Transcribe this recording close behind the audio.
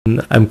in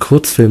einem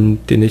Kurzfilm,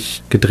 den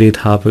ich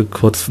gedreht habe,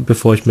 kurz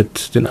bevor ich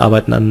mit den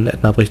Arbeiten an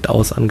Edna bricht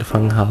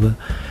angefangen habe.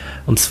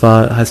 Und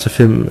zwar heißt der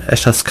Film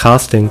Eschers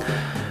Casting,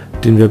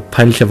 den wir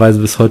peinlicherweise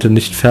bis heute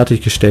nicht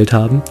fertiggestellt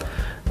haben.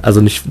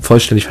 Also nicht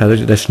vollständig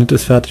fertig, der Schnitt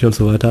ist fertig und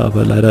so weiter,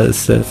 aber leider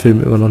ist der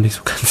Film immer noch nicht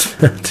so ganz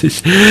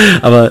fertig.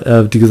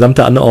 Aber die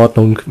gesamte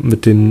Anordnung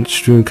mit den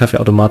Stühlen,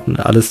 Kaffeeautomaten,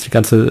 alles, die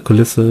ganze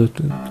Kulisse,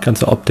 die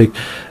ganze Optik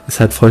ist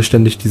halt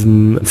vollständig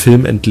diesem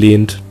Film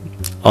entlehnt.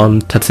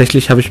 Und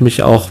tatsächlich habe ich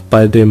mich auch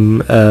bei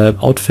dem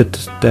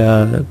Outfit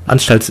der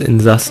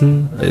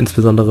Anstaltsinsassen,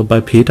 insbesondere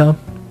bei Peter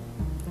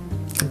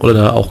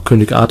oder auch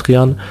König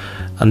Adrian,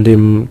 an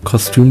dem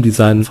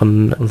Kostümdesign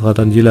von unserer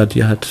Daniela,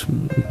 die halt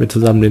mit mir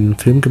zusammen den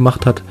Film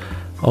gemacht hat,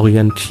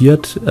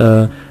 orientiert.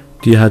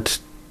 Die hat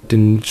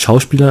den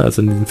Schauspieler,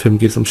 also in diesem Film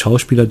geht es um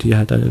Schauspieler, die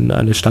halt in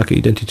eine starke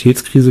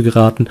Identitätskrise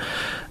geraten,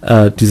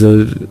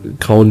 diese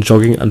grauen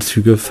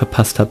Jogginganzüge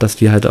verpasst hat, dass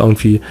die halt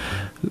irgendwie,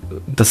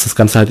 dass das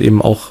Ganze halt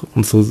eben auch,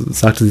 und so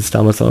sagte sie es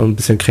damals, auch ein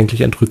bisschen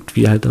kränklich entrückt,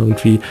 wie halt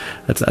irgendwie,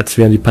 als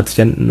wären die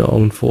Patienten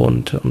irgendwo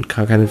und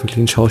gar keine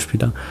wirklichen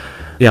Schauspieler.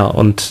 Ja,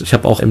 und ich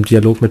habe auch im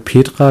Dialog mit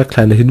Petra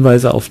kleine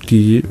Hinweise auf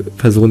die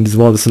Personen, die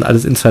das sind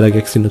alles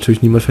Insider-Gags, die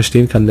natürlich niemand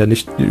verstehen kann, der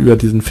nicht über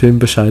diesen Film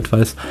Bescheid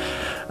weiß.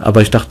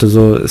 Aber ich dachte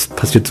so, es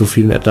passiert so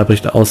viel in Edna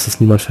bricht aus, dass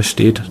niemand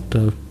versteht. Da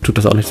tut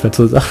das auch nichts mehr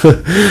zur Sache.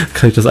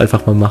 Kann ich das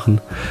einfach mal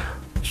machen.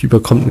 Ich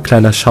überkommt ein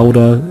kleiner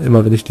Schauder,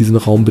 immer wenn ich diesen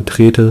Raum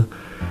betrete,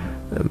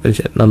 wenn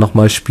ich Edna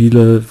nochmal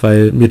spiele,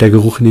 weil mir der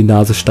Geruch in die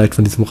Nase steigt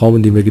von diesem Raum,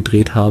 in dem wir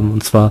gedreht haben.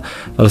 Und zwar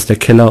war das der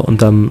Keller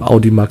unterm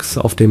Audimax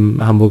auf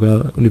dem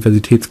Hamburger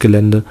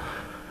Universitätsgelände.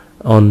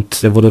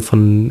 Und der wurde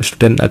von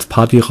Studenten als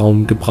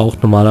Partyraum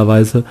gebraucht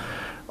normalerweise.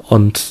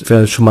 Und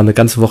wer schon mal eine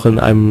ganze Woche in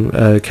einem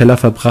Keller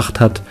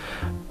verbracht hat,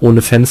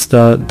 ohne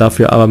Fenster,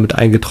 dafür aber mit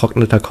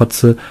eingetrockneter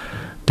Kotze,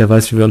 der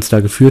weiß, wie wir uns da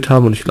gefühlt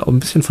haben. Und ich glaube, ein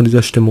bisschen von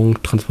dieser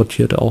Stimmung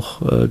transportiert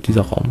auch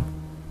dieser Raum.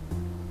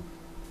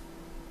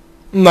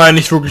 Nein,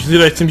 nicht wirklich. Sieht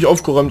echt ziemlich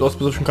aufgeräumt aus,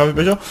 bis auf den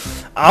Kaffeebecher.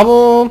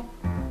 Aber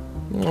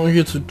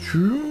hier zur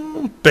Tür.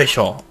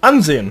 Becher.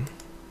 Ansehen.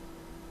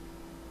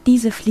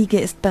 Diese Fliege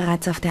ist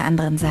bereits auf der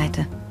anderen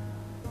Seite.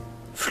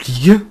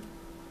 Fliege?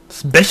 Das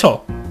ist ein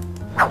Becher.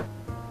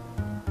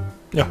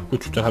 Ja,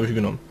 gut, dann habe ich ihn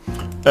genommen.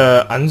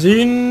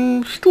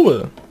 Ansehen.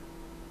 Stuhl.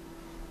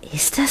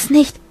 Ist das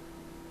nicht?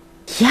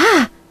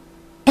 Ja!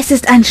 Es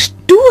ist ein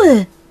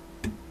Stuhl!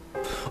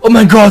 Oh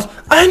mein Gott!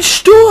 Ein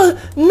Stuhl!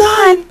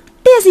 Nein!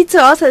 Der sieht so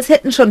aus, als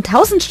hätten schon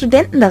 1000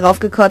 Studenten darauf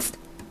gekotzt.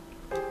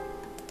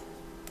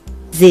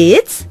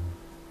 Sitz!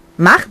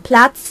 Mach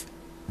Platz!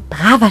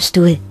 Braver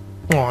Stuhl!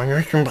 Oh,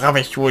 ich bin ein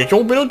braver Stuhl.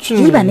 So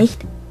benutzen. Lieber nicht.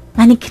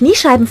 Meine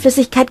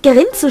Kniescheibenflüssigkeit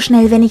gerinnt zu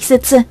schnell, wenn ich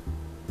sitze.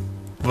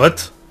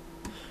 Was?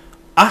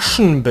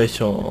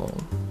 Aschenbecher.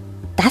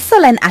 Das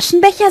soll ein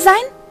Aschenbecher sein?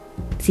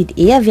 Sieht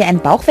eher wie ein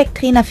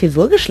Bauchwegtrainer für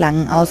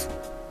Würgeschlangen aus.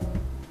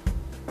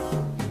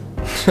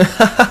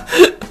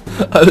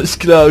 Alles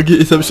klar, okay,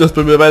 jetzt habe ich das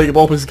bei mir weiter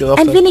gebraucht, bis ich gerafft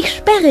habe. Ein wenig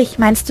sperrig,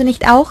 meinst du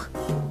nicht auch?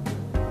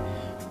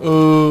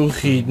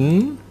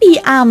 Reden. Wie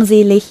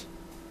armselig.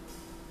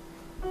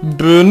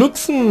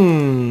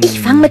 Benutzen. Ich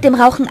fange mit dem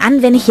Rauchen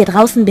an, wenn ich hier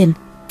draußen bin.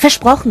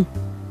 Versprochen.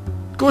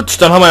 Gut,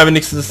 dann haben wir ja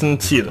wenigstens ein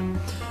Ziel.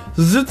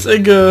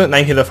 Sitzecke.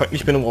 Nein, Kinder, fangt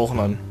nicht mit dem Rauchen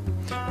an.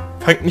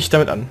 Fangt nicht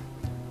damit an.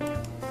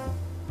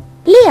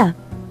 Leer.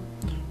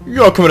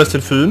 Ja, können wir das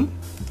denn füllen?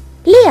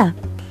 Leer.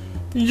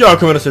 Ja,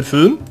 können wir das denn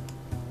füllen?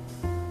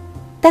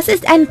 Das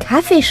ist ein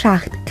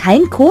Kaffeeschacht,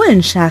 kein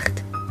Kohlenschacht.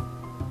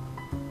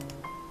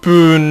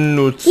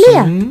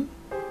 Benutzen.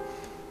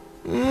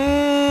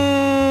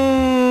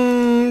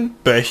 Leer.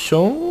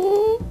 Becher.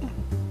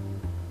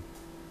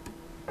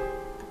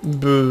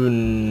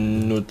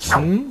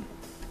 Benutzen.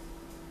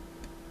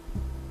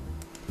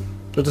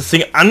 Wird das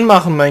Ding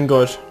anmachen, mein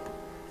Gott.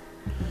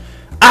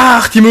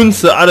 Ach, die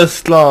Münze,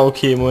 alles klar,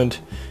 okay,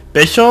 Moment.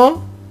 Becher.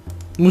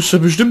 Muss ja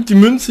bestimmt die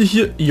Münze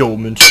hier... Jo,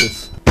 Münze.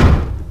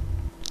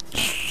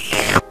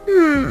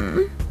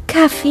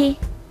 Kaffee.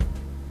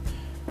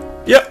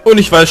 Ja, und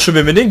ich weiß schon,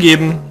 wenn wir den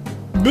geben.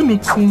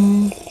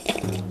 Benutzen.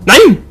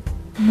 Nein!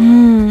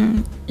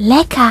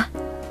 Lecker.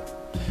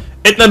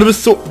 Edna, du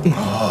bist so...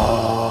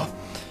 Oh.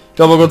 Ich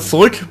glaube mal kurz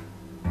zurück.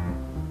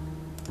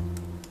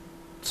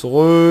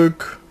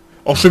 Zurück.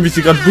 Auch schön, wie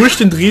sie gerade durch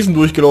den Dresen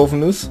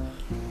durchgelaufen ist.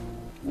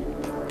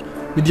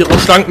 Mit ihrer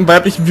schlanken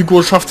weiblichen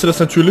Figur schafft sie das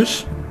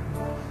natürlich.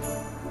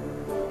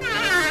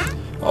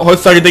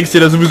 Heutzutage denkst du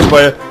dir da sowieso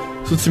bei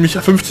so ziemlich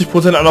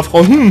 50% aller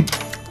Frauen,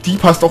 die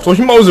passt auch durch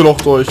ein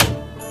Mauseloch durch.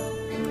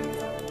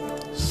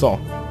 So.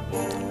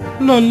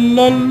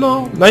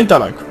 Lalala. Nein, da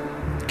lang.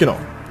 Genau.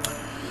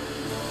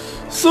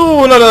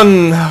 So, na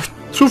dann.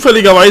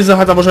 Zufälligerweise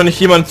hat da wahrscheinlich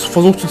jemand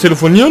versucht zu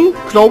telefonieren,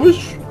 glaube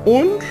ich.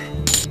 Und?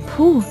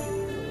 Puh.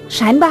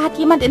 Scheinbar hat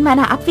jemand in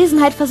meiner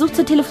Abwesenheit versucht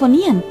zu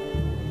telefonieren.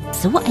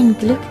 So ein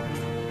Glück.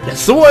 Ja,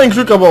 so ein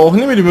Glück aber auch.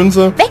 Nehmen wir die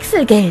Münze.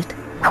 Wechselgeld.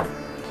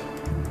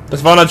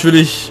 Das war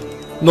natürlich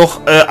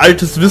noch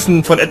altes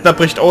Wissen von Edna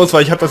bricht aus,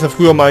 weil ich habe das ja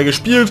früher mal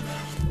gespielt.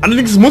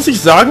 Allerdings muss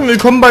ich sagen, wir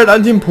kommen bald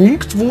an den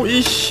Punkt, wo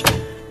ich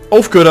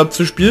aufgehört habe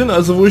zu spielen,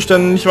 also wo ich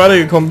dann nicht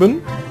weitergekommen bin.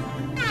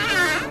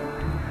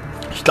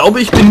 Ich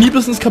glaube, ich bin nie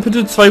bis ins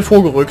Kapitel 2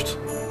 vorgerückt.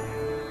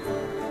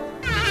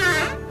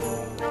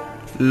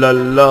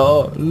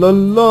 Lala,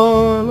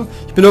 lala.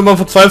 Ich bin irgendwann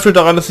verzweifelt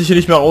daran, dass ich hier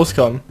nicht mehr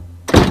rauskam.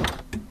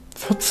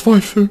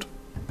 Verzweifelt.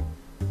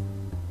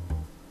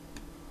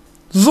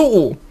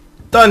 So,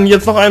 dann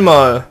jetzt noch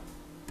einmal.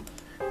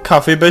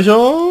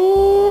 Kaffeebecher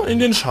in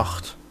den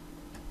Schacht.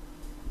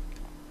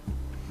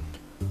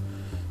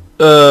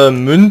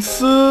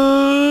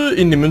 Münze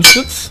in den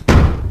Münzschlitz.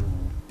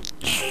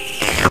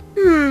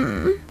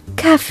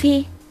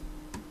 Kaffee.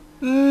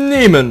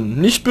 Nehmen.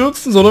 Nicht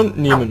benutzen, sondern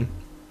nehmen.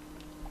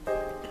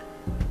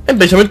 Ein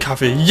Becher mit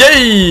Kaffee.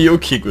 Yay!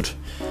 Okay, gut.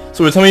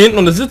 So, jetzt haben wir hier hinten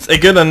noch eine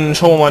Sitzecke. Dann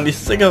schauen wir mal in die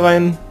Sitzecke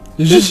rein.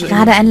 Nicht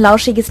gerade ein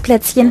lauschiges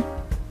Plätzchen.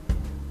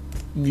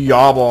 Ja,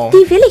 aber...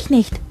 Die will ich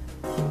nicht.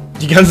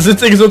 Die ganze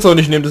Sitzecke sollst du auch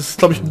nicht nehmen. Das ist,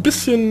 glaube ich, ein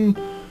bisschen...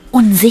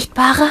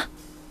 Unsichtbarer?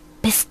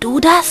 Bist du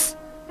das?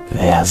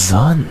 Wer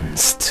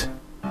sonst?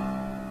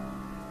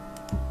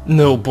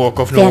 No Bock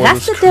auf Wer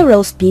rastet der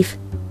Roastbeef?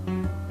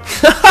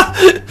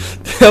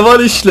 Der war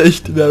nicht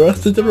schlecht. Wer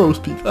rastet der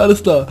Roastbeef?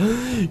 Alles klar.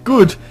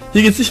 Gut.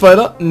 Hier geht's nicht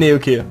weiter. Nee,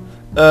 okay.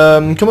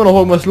 Können wir noch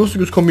irgendwas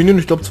Lustiges kombinieren?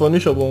 Ich glaube zwar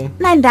nicht, aber...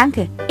 Nein,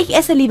 danke. Ich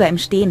esse lieber im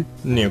Stehen.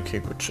 Nee, okay,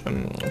 gut.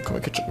 Können wir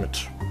Ketchup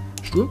mit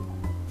Stuhl?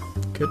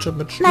 Ketchup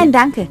mit Stuhl? Nein,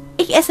 danke.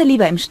 Ich esse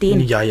lieber im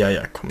Stehen. Ja,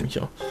 komm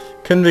hier.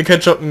 Können wir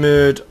Ketchup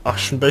mit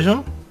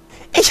Aschenbecher?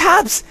 Ich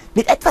hab's!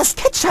 Mit etwas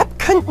Ketchup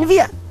könnten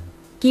wir...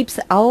 Gib's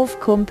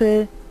auf,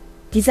 Kumpel.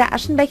 Dieser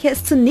Aschenbecher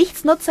ist zu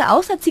nichts Nutze,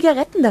 außer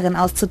Zigaretten darin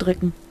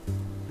auszudrücken.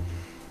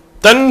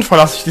 Dann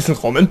verlasse ich diesen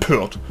Raum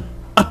empört.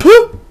 Apö!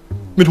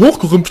 Mit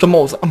hochgerümpfter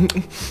Maus.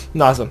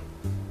 Nase.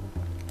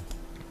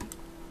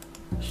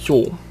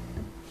 So.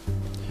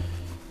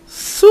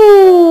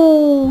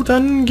 So,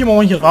 dann gehen wir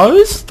mal hier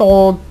raus.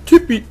 Da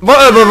Typi...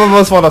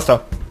 Was war das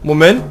da?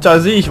 Moment, da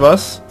sehe ich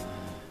was.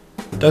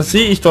 Da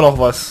sehe ich doch noch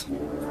was.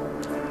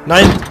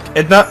 Nein,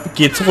 Edna,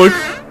 geh zurück.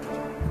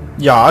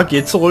 Ja,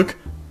 geh zurück.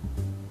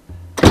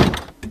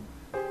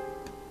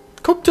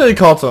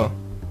 Cocktailkarte.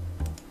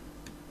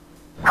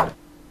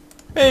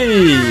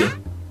 Hey.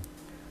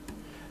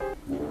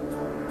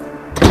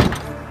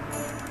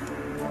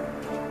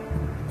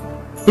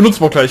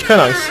 Benutzen wir gleich,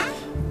 keine Angst.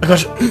 Ach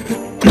Gott.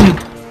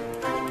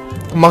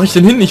 Wo mache ich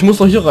denn hin? Ich muss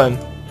doch hier rein.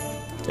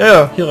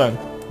 Ja, hier rein.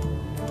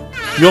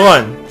 Hier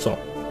rein. So.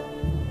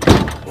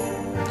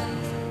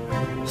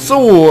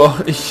 So,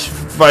 ich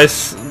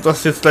weiß,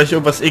 dass jetzt gleich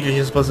irgendwas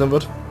Ekliges passieren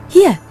wird.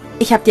 Hier,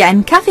 ich habe dir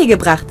einen Kaffee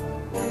gebracht.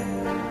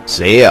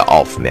 Sehr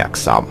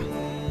aufmerksam.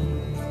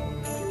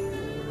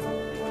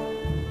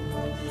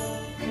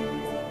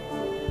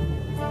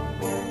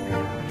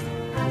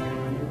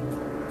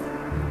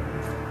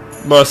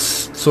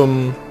 Was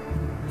zum...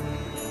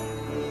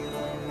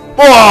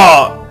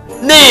 Boah!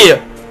 Nee!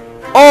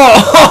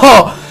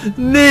 Oh!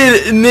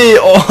 Nee!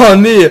 Oh,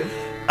 nee!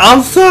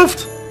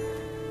 Ernsthaft?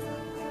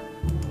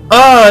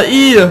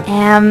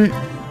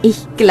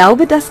 Ich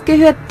glaube, das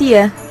gehört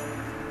dir.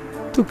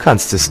 Du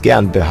kannst es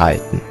gern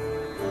behalten.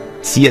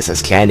 Sieh es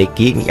als kleine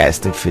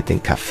Gegenleistung für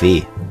den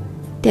Kaffee.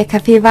 Der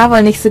Kaffee war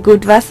wohl nicht so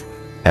gut, was?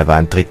 Er war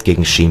ein Tritt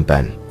gegen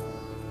Schienbein.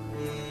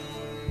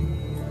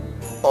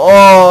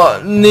 Oh,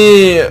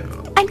 nee!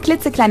 Ein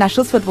klitzekleiner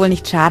Schuss wird wohl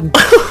nicht schaden.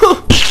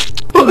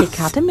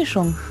 Delikate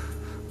Mischung.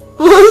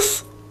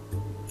 Was?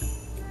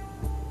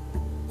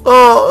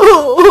 Oh.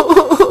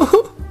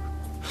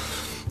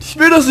 Ich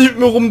will das nicht mit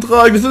mir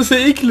rumtragen, das ist ja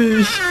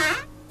eklig.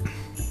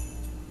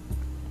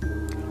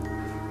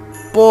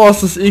 Boah,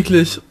 ist das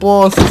eklig.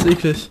 Boah, ist das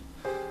eklig.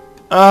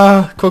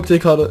 Ah,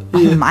 Cocktailkarte.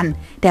 Oh Mann,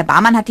 der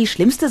Barmann hat die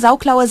schlimmste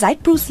Sauklaue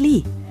seit Bruce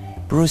Lee.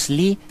 Bruce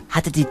Lee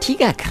hatte die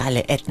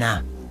Tigerkralle,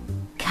 Edna.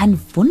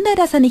 Kein Wunder,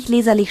 dass er nicht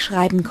leserlich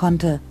schreiben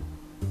konnte.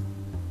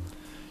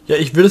 Ja,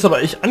 ich will es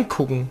aber echt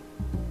angucken.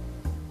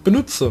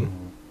 Benutze.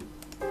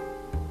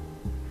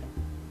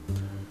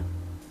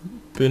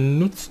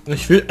 Benutzen.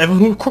 Ich will einfach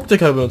nur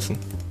Cocktailkarte benutzen.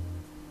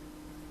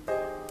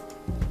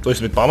 Soll ich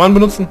es mit Barmann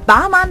benutzen?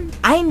 Barmann,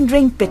 einen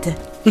Drink bitte.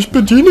 Ich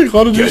bediene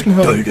gerade diesen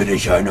Herrn. Gedulde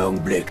dich einen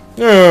Augenblick.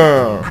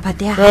 Ja. Aber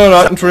der Ja, da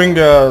hat ein Drink,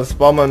 der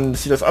Barmann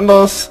sieht das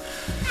anders.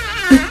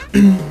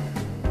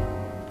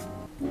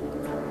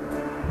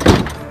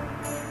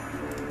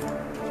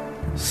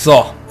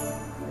 So.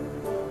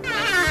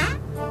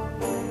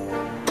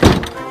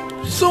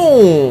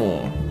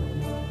 So.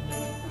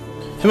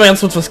 Ich will mal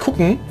ganz kurz was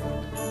gucken.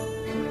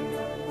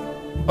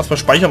 Erstmal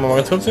speichern wir mal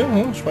ganz kurz hier.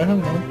 Speichern.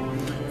 Ja.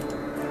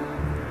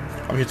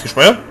 Habe ich jetzt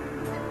gespeichert?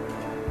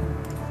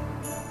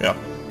 Ja.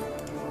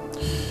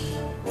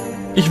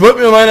 Ich wollte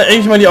mir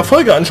eigentlich mal die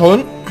Erfolge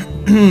anschauen.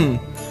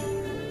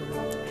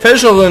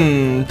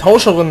 Fälscherin,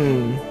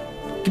 Tauscherin.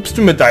 Gibst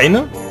du mir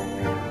deine?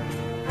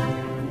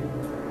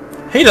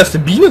 Hey, da ist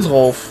eine Biene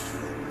drauf.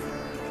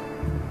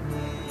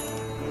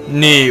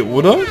 Nee,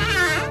 oder?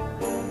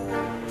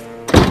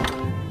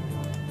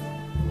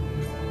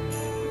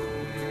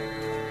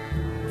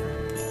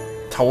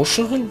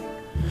 Tauscherin?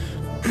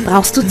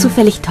 Brauchst du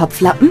zufällig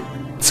Topflappen?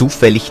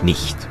 Zufällig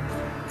nicht.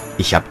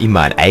 Ich habe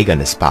immer ein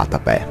eigenes Bad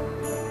dabei.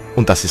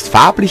 Und das ist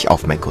farblich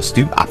auf mein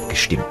Kostüm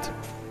abgestimmt.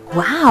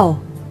 Wow.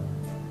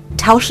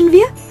 Tauschen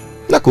wir?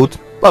 Na gut,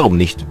 warum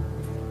nicht?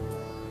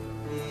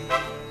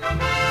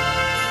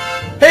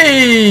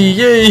 Hey,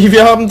 yay,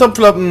 wir haben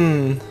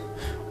Topflappen.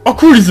 Oh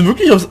cool, die sind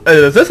wirklich aufs...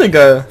 das ist ja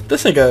geil.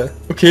 Das ist ja geil.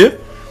 Okay.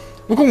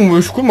 Mal gucken,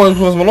 ich guck mal,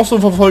 was wir noch so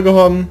für Folge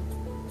haben.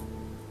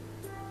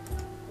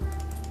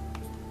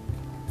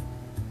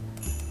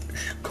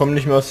 Ich komme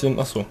nicht mehr aus den...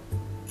 Achso.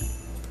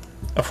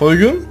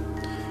 Erfolge.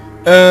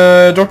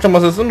 Dr.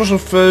 Masters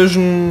Unterschrift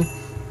fälschen.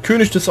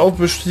 König des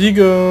Aufwischs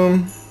Siege.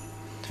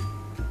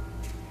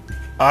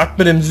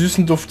 Atme den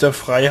süßen Duft der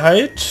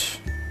Freiheit.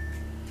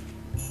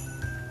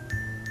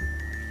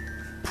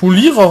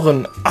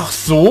 Poliererin. Ach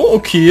so,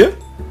 okay.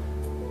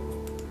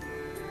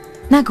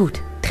 Na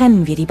gut,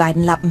 trennen wir die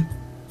beiden Lappen.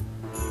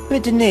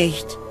 Bitte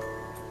nicht.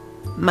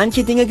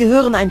 Manche Dinge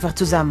gehören einfach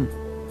zusammen.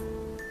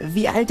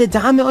 Wie alte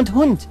Dame und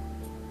Hund.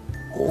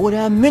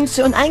 Oder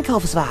Münze und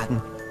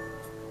Einkaufswagen.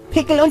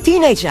 Pickel und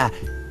Teenager.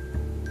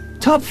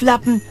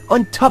 Topflappen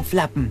und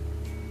Topflappen.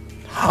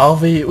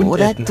 Harvey und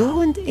Oder Edna.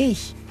 du und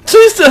ich.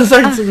 Süß, das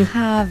sagt Ach, sie.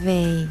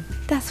 Harvey,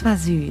 das war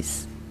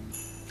süß.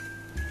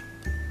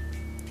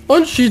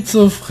 Und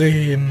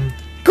schizophren.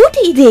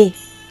 Gute Idee.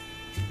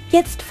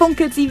 Jetzt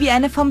funkelt sie wie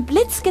eine vom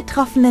Blitz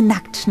getroffene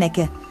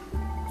Nacktschnecke.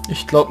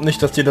 Ich glaube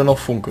nicht, dass die da noch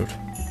funkelt.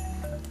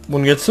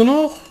 Und jetzt nur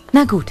noch?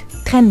 Na gut,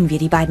 trennen wir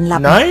die beiden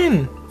Lappen.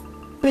 Nein.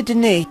 Bitte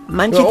nicht.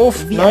 Manche Hör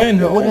auf, nein,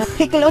 hör oder auf.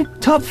 Pickel und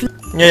Topf.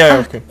 Ja,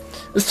 okay.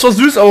 Ist zwar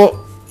süß, aber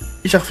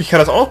ich dachte, ich kann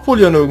das auch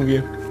polieren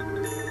irgendwie.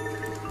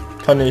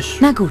 Kann ich.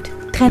 Na gut,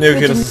 trennen Nee,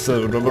 okay, wir das die... ist...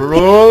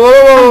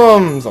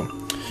 so.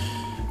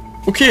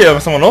 Okay,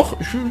 was haben wir noch?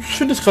 Ich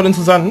finde es gerade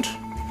interessant.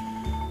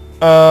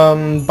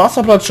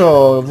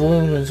 Wasserplatscher.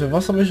 Wo ist der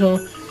Wasserbecher?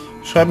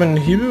 Schreibe einen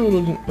Hebel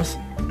oder den... Was?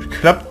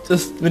 Klappt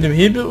es mit dem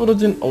Hebel oder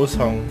den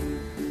Aushang?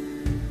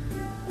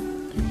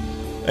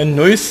 Ein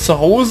neues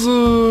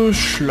Zuhause,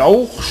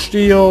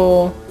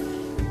 Schlauchsteher,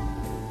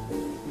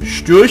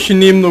 Störche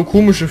nehmen nur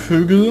komische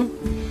Vögel,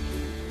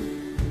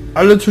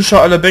 alle Tische,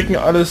 alle Becken,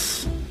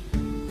 alles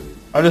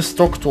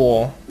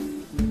Doktor.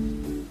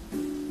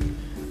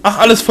 Ach,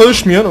 alles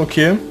vollschmieren,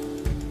 okay.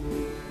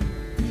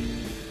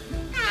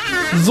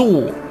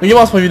 So, dann gehen wir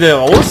erstmal wieder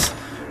raus.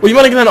 Und ich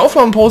mache eine kleine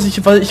Aufnahmepause,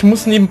 weil ich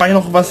muss nebenbei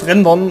noch was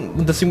rendern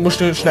und deswegen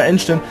muss ich schnell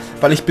einstellen,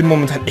 weil ich bin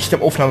momentan echt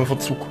im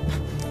Aufnahmeverzug.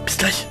 Bis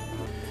gleich.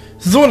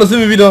 So, und da sind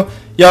wir wieder.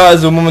 Ja,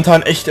 also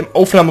momentan echt im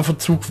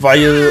Aufnahmeverzug,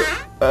 weil,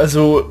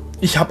 also,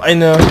 ich habe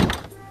eine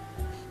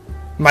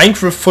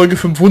Minecraft-Folge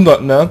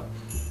 500, ne?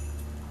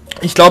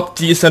 Ich glaube,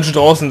 die ist dann schon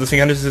draußen,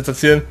 deswegen kann ich das jetzt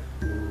erzählen.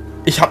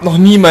 Ich habe noch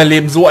nie in meinem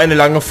Leben so eine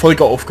lange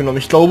Folge aufgenommen.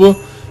 Ich glaube,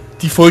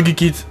 die Folge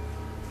geht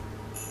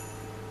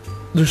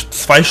durch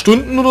 2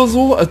 Stunden oder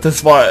so. Also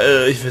das war,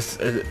 ich weiß,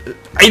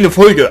 eine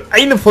Folge.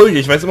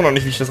 Ich weiß immer noch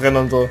nicht, wie ich das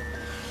rendern soll.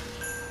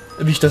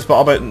 Wie ich das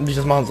bearbeiten, wie ich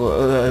das machen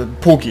soll.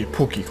 Poki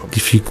kommt. Die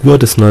Figur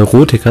des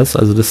Neurotikers,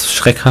 also des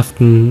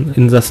schreckhaften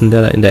Insassen,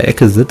 der da in der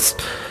Ecke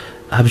sitzt,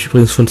 habe ich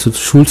übrigens schon zu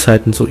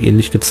Schulzeiten so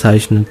ähnlich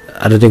gezeichnet.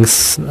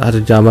 Allerdings hatte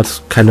die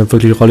damals keine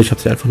wirkliche Rolle. Ich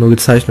habe sie einfach nur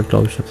gezeichnet,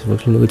 glaube ich. Ich habe sie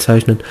wirklich nur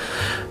gezeichnet.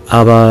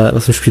 Aber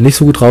was im Spiel nicht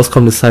so gut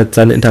rauskommt, ist halt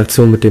seine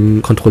Interaktion mit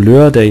dem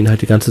Kontrolleur, der ihn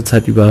halt die ganze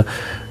Zeit über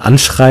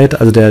anschreit.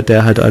 Also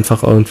der halt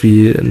einfach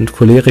irgendwie ein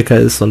Choleriker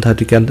ist und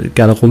halt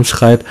gerne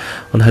rumschreit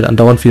und halt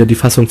andauernd wieder die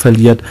Fassung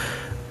verliert.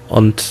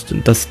 Und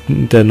dass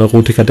der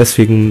Neurotiker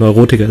deswegen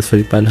Neurotiker ist,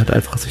 weil die beiden halt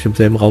einfach sich im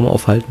selben Raum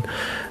aufhalten.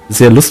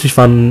 Sehr lustig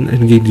waren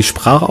hingegen die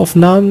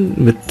Sprachaufnahmen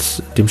mit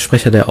dem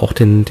Sprecher, der auch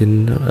den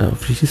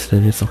wie hieß der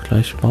denn jetzt noch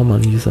gleich?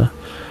 Baumann hieß er.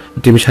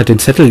 Dem ich halt den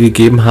Zettel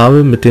gegeben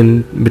habe mit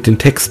den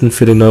Texten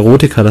für den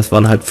Neurotiker. Das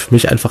waren halt für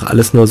mich einfach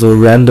alles nur so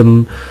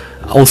random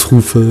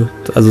Ausrufe,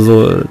 also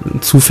so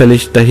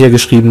zufällig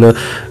dahergeschriebene.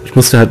 Ich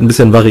musste halt ein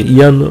bisschen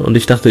variieren und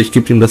ich dachte, ich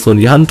gebe ihm das so in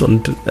die Hand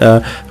und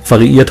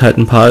variiert halt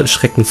ein paar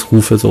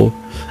Schreckensrufe so.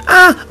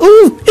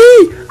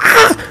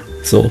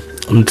 So.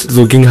 Und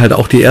so ging halt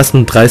auch die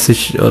ersten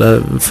 30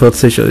 oder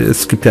 40,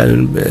 es gibt ja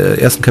im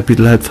ersten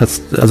Kapitel halt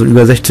fast, also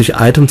über 60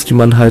 Items, die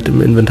man halt im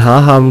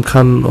Inventar haben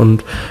kann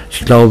und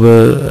ich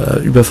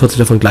glaube über 40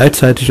 davon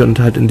gleichzeitig und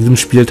halt in diesem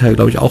Spielteil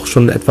glaube ich auch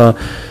schon etwa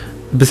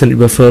ein bisschen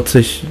über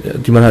 40,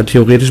 die man halt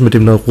theoretisch mit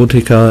dem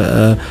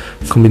Neurotiker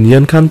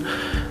kombinieren kann.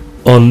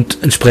 Und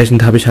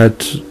entsprechend habe ich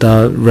halt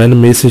da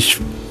randommäßig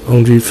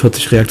irgendwie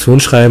 40 Reaktionen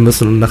schreiben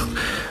müssen und nach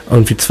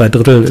irgendwie 2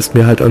 Dritteln ist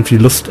mir halt irgendwie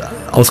Lust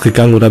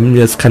ausgegangen oder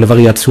mir ist keine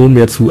Variation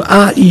mehr zu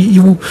A, I,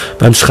 U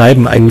beim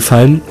Schreiben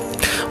eingefallen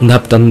und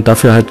habe dann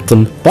dafür halt so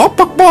ein Bock,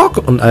 Bock,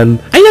 Bock und ein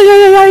Ei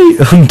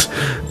und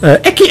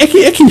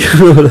Ecki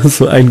oder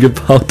so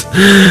eingebaut.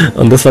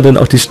 Und das war dann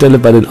auch die Stelle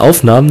bei den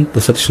Aufnahmen,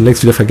 das hatte ich schon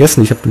längst wieder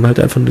vergessen, ich habe ihm halt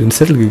einfach nur den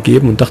Zettel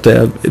gegeben und dachte,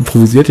 er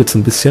improvisiert jetzt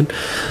ein bisschen.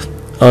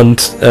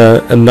 Und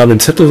er nahm den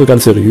Zettel so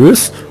ganz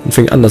seriös und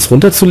fing an, das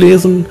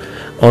runterzulesen.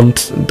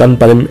 Und dann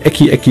bei dem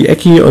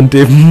Ecki und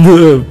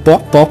dem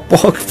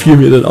Bock fiel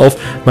mir dann auf,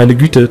 meine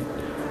Güte,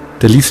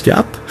 der liest ja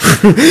ab.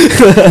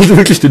 Also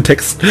wirklich den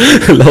Text,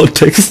 laut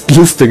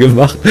Textliste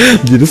gemacht.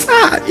 Und jedes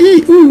A,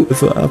 I, U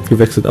so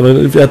abgewechselt.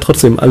 Aber wir haben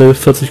trotzdem alle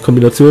 40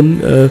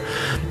 Kombinationen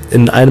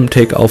in einem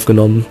Take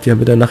aufgenommen. Die haben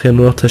wir dann nachher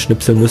nur noch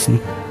zerschnipseln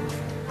müssen.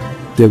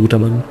 Sehr guter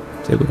Mann,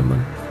 sehr guter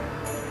Mann.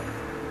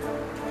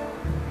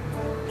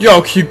 Ja,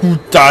 okay, gut,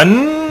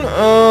 dann,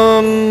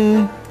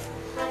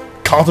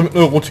 Karte mit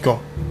Neurotiker.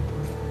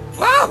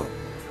 Wow!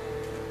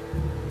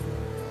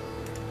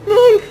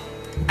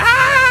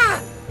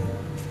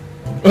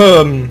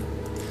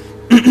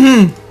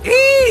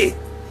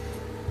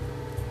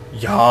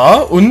 Ja,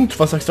 und,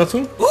 was sagst du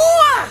dazu?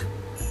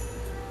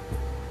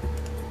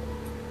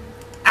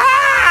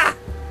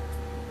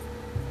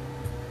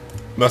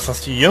 Was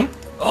hast du hier?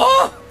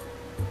 Oh!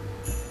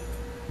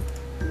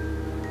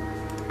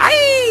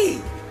 Ei!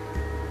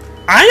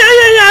 Ei, ei,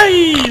 ei,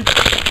 ei!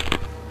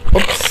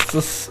 Ups,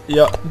 das,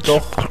 ja,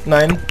 doch,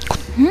 nein.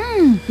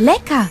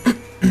 Lecker.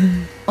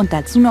 Und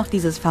dazu noch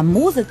dieses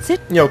famose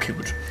Zittern. Ja, okay,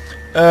 gut.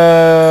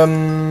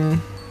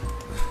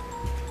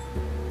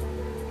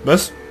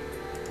 Was?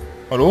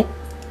 Hallo?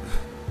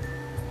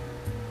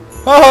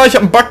 Haha, ich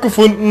habe einen Bug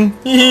gefunden.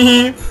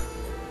 Hihihi.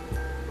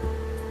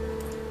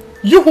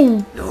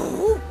 Juhu.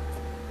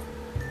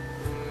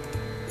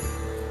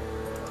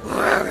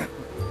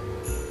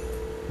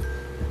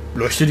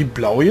 Leuchtet die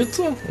blau jetzt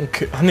so?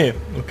 Okay. Ach nee,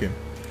 okay.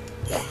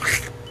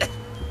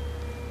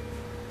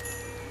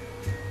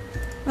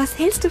 Was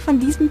hältst du von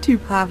diesem Typ,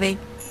 Harvey?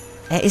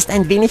 Er ist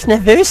ein wenig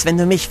nervös, wenn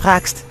du mich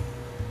fragst.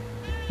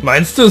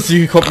 Meinst du,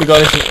 sie kommt mir gar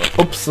nicht...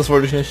 Ups, das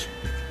wollte ich nicht.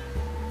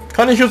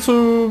 Kann ich jetzt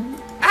so...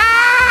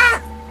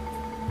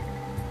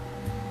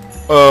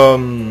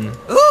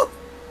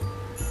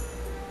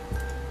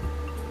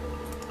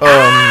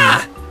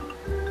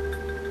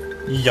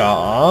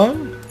 Ja.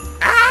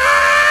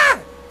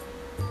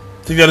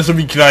 Die wäre so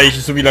wie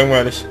gleich, so wie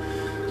langweilig.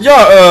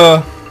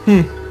 Ja,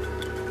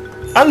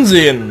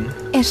 Ansehen.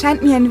 Er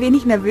scheint mir ein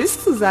wenig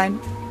nervös zu sein.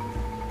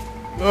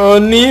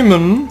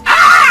 Nehmen.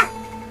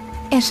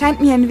 Er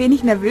scheint mir ein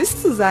wenig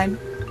nervös zu sein.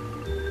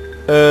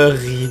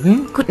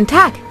 Reden. Guten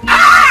Tag.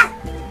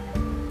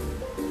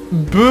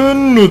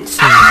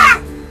 Benutzen.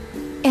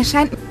 Er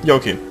scheint... Ja,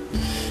 okay.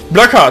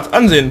 Plakat.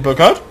 Ansehen.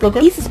 Plakat.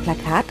 Plakat. Dieses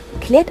Plakat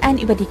klärt einen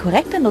über die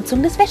korrekte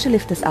Nutzung des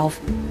Wäscheliftes auf.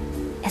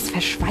 Es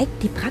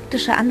verschweigt die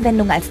praktische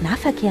Anwendung als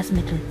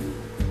Nahverkehrsmittel.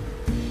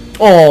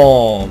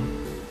 Oh.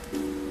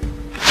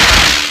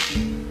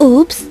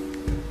 Ups.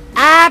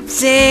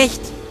 Absicht!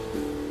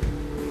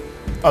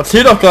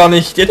 Erzähl doch gar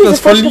nicht. Die Edna Diese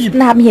ist verliebt.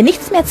 Vorschriften haben hier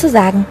nichts mehr zu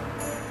sagen.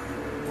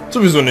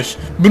 Sowieso nicht.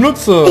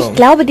 Benutze. Ich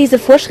glaube, diese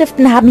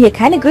Vorschriften haben hier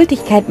keine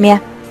Gültigkeit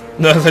mehr.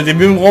 Na, seitdem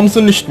wir im Raum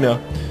sind, nicht mehr.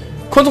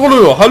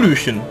 Kontrolleur.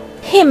 Hallöchen.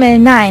 Himmel,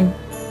 nein.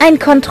 Ein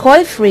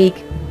Kontrollfreak.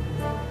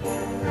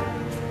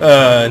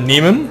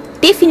 Nehmen.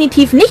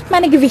 Definitiv nicht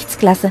meine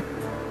Gewichtsklasse.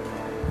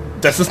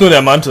 Das ist nur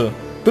der Mantel.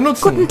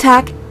 Benutzen. Guten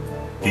Tag.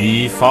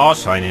 Die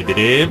Fahrscheine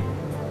bitte.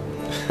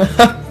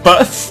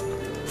 Was?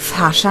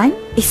 Fahrschein?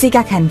 Ich sehe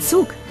gar keinen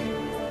Zug.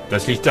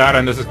 Das liegt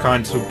daran, dass es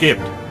keinen Zug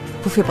gibt.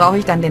 Wofür brauche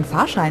ich dann den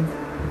Fahrschein?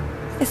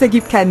 Es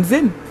ergibt keinen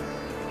Sinn.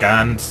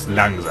 Ganz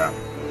langsam.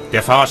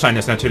 Der Fahrschein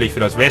ist natürlich für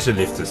das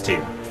Wäscheliftsystem.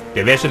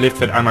 Der Wäschelift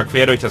fährt einmal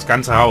quer durch das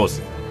ganze Haus.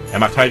 Er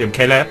macht halt im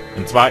Keller,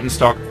 im zweiten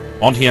Stock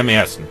und hier im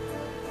ersten.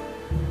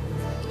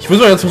 Ich muss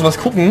mal jetzt was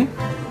gucken.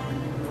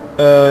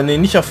 Nee,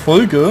 nicht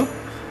Erfolge.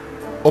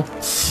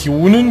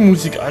 Optionen,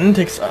 Musik an,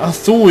 Text. Ach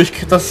so,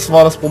 das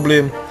war das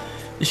Problem.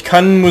 Ich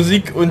kann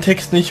Musik und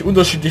Text nicht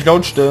unterschiedlich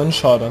laut stellen.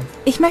 Schade.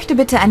 Ich möchte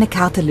bitte eine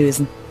Karte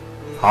lösen.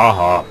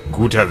 Haha,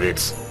 guter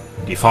Witz.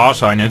 Die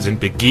Fahrscheine sind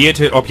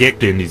begehrte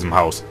Objekte in diesem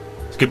Haus.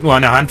 Es gibt nur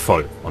eine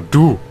Handvoll und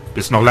du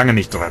bist noch lange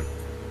nicht dran.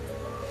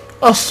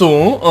 Ach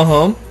so,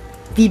 aha.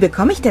 Wie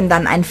bekomme ich denn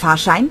dann einen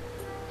Fahrschein?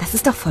 Das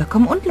ist doch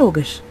vollkommen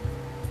unlogisch.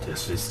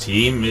 Das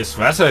System ist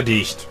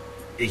wasserdicht.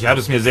 Ich habe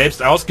es mir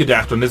selbst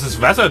ausgedacht und es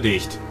ist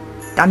wasserdicht.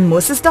 Dann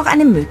muss es doch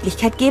eine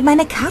Möglichkeit geben,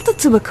 eine Karte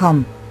zu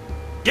bekommen.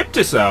 Gibt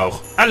es auch.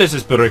 Alles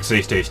ist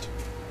berücksichtigt.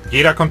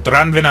 Jeder kommt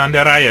dran, wenn er an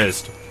der Reihe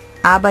ist.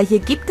 Aber hier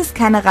gibt es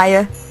keine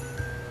Reihe.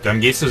 Dann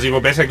gehst du sie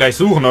wohl besser gleich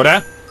suchen,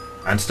 oder?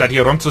 Anstatt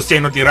hier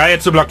rumzustehen und die Reihe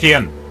zu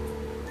blockieren.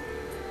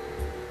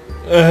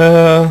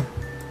 Wer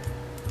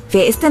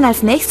ist denn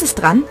als nächstes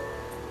dran?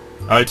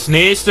 Als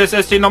nächstes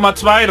ist die Nummer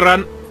 2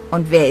 dran.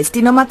 Und wer ist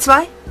die Nummer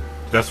 2?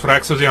 Das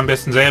fragst du sie am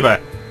besten selber.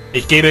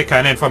 Ich gebe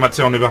keine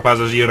Informationen über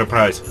Passagiere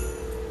preis.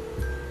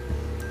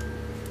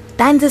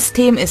 Dein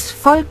System ist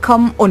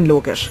vollkommen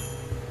unlogisch.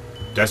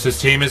 Das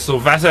System ist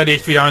so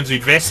wasserdicht wie ein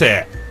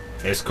Südwasser.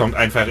 Es kommt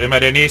einfach immer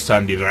der Nächste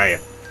an die Reihe.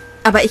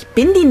 Aber ich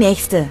bin die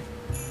Nächste.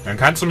 Dann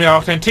kannst du mir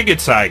auch dein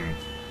Ticket zeigen.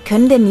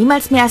 Können denn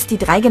niemals mehr als die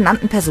 3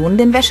 genannten Personen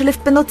den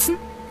Wäschelift benutzen?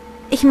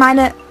 Ich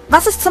meine,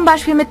 was ist zum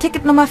Beispiel mit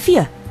Ticket Nummer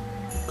 4?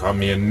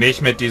 Komm hier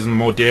nicht mit diesem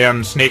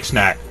modernen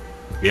Schnickschnack.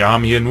 Wir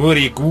haben hier nur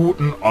die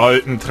guten,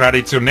 alten,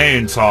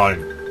 traditionellen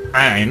Zahlen.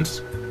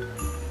 1,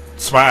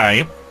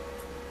 2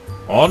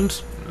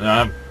 und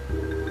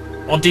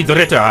die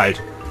dritte halt.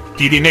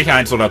 Die nicht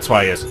 1 oder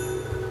 2 ist.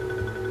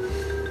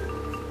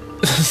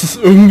 Das ist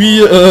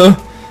irgendwie,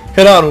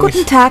 keine Ahnung.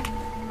 Guten Tag.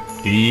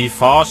 Die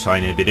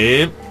Fahrscheine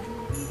bitte.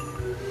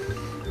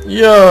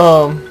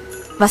 Ja.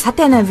 Was hat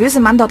der nervöse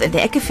Mann dort in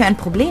der Ecke für ein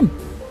Problem?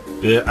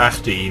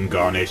 Beachte ihn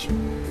gar nicht.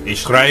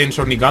 Ich schreie ihn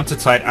schon die ganze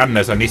Zeit an,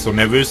 dass er nicht so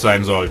nervös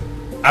sein soll.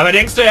 Aber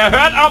denkst du, er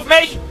hört auf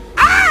mich?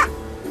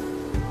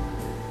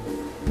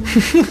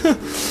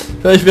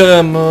 Vielleicht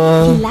wäre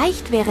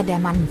Vielleicht wäre der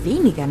Mann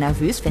weniger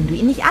nervös, wenn du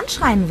ihn nicht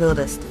anschreien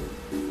würdest.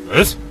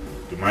 Was?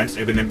 Du meinst,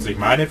 er benimmt sich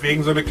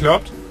meinetwegen so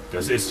bekloppt?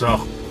 Das ist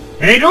doch...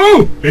 Hey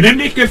du! Benimm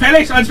dich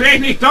gefälligst, als wäre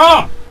ich nicht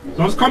da!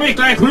 Sonst komme ich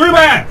gleich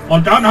rüber!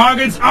 Und dann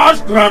hagelt's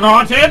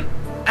Arschgranaten!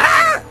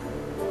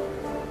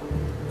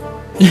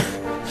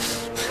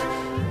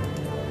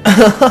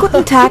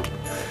 Guten Tag.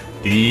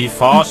 Die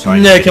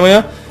Fahrscheine... Ne, kann man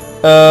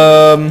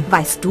ja.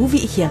 Weißt du,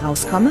 wie ich hier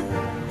rauskomme?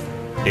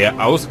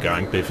 Der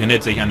Ausgang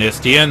befindet sich an der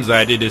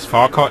Stirnseite des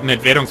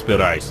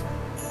Fahrkartenentwertungsbereichs.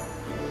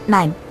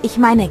 Nein, ich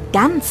meine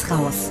ganz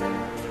raus.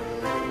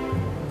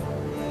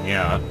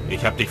 Ja,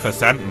 ich hab dich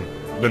verstanden.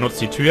 Benutzt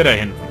die Tür da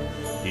hinten.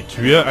 Die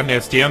Tür an der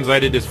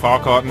Stirnseite des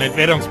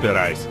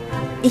Fahrkartenentwertungsbereichs.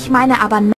 Ich meine aber